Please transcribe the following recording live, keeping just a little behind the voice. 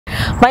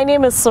My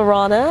name is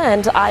Sarana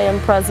and I am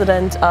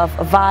president of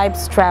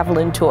Vibes Travel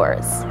and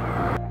Tours.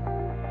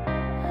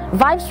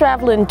 Vibes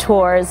Travel and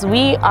Tours,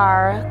 we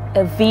are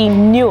the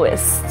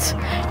newest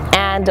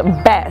and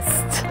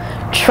best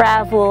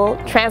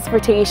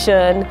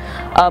transportation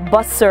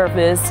bus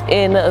service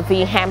in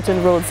the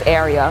Hampton Roads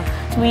area.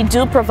 We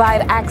do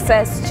provide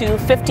access to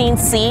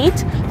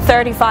 15-seat,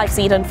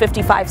 35-seat and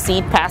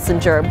 55-seat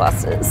passenger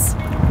buses.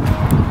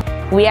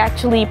 We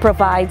actually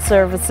provide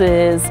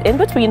services in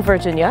between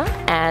Virginia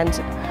and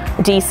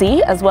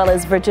DC, as well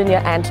as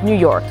Virginia and New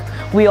York.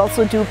 We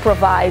also do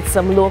provide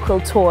some local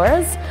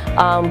tours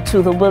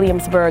to the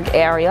Williamsburg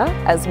area,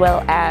 as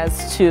well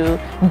as to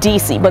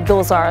DC, but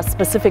those are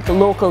specific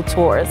local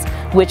tours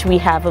which we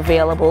have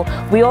available.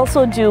 We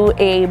also do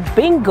a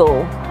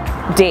bingo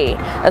day,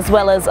 as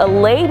well as a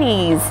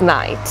ladies'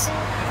 night.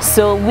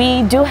 So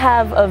we do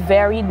have a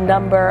varied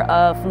number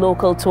of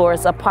local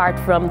tours apart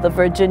from the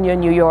Virginia,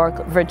 New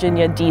York,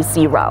 Virginia,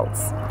 DC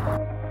routes.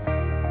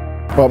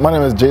 Well, my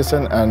name is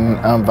Jason and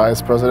I'm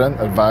Vice President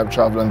at Vibe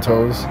Travel and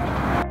Tours.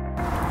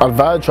 At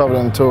Vibe Travel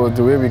and Tours,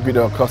 the way we greet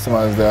our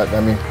customers is that,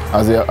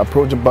 as they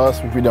approach the bus,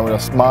 we greet them with a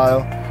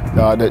smile.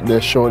 They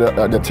show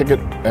the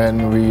ticket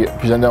and we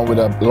present them with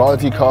a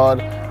loyalty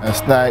card and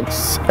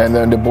snacks, and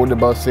then they board the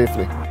bus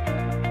safely.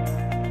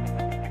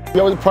 We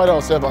always pride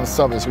ourselves on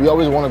service. We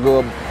always want to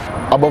go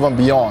above and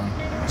beyond.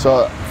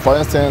 So, for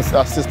instance,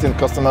 assisting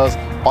customers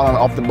on and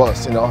off the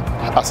bus,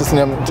 assisting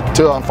them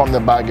to and from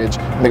their baggage,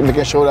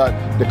 making sure that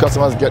the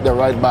customers get the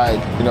right bag,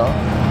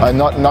 and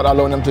not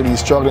allowing them to be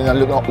struggling and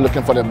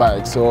looking for their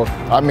bag. So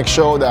I make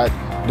sure that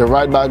the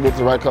right bag goes to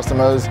the right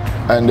customers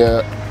and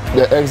they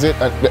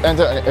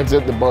enter and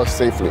exit the bus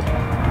safely.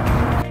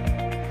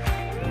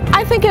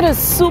 I think it is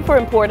super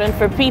important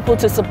for people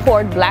to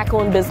support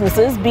Black-owned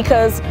businesses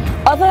because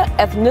other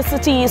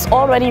ethnicities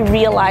already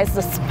realize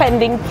the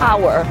spending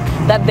power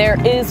that there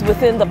is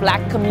within the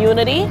Black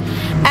community.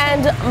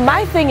 And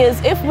my thing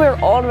is, if we're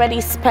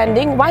already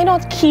spending, why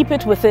not keep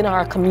it within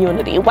our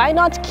community? Why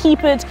not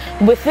keep it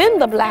within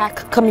the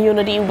Black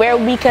community where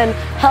we can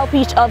help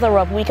each other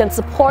up, we can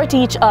support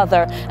each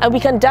other, and we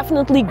can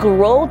definitely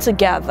grow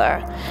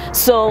together.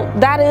 So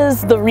that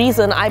is the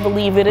reason I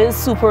believe it is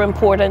super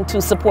important to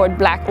support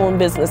Black-owned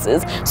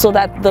businesses, so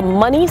that the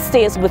money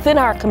stays within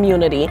our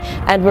community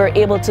and we're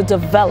able to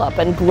develop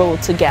and grow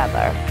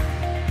together.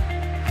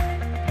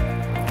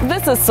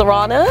 This is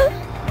Sarana.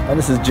 And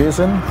this is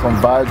Jason from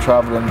Vibe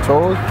Travel and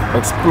Tours.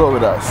 Explore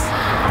with us.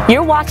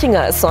 You're watching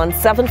us on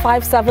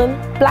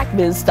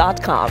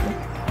 757blackbiz.com.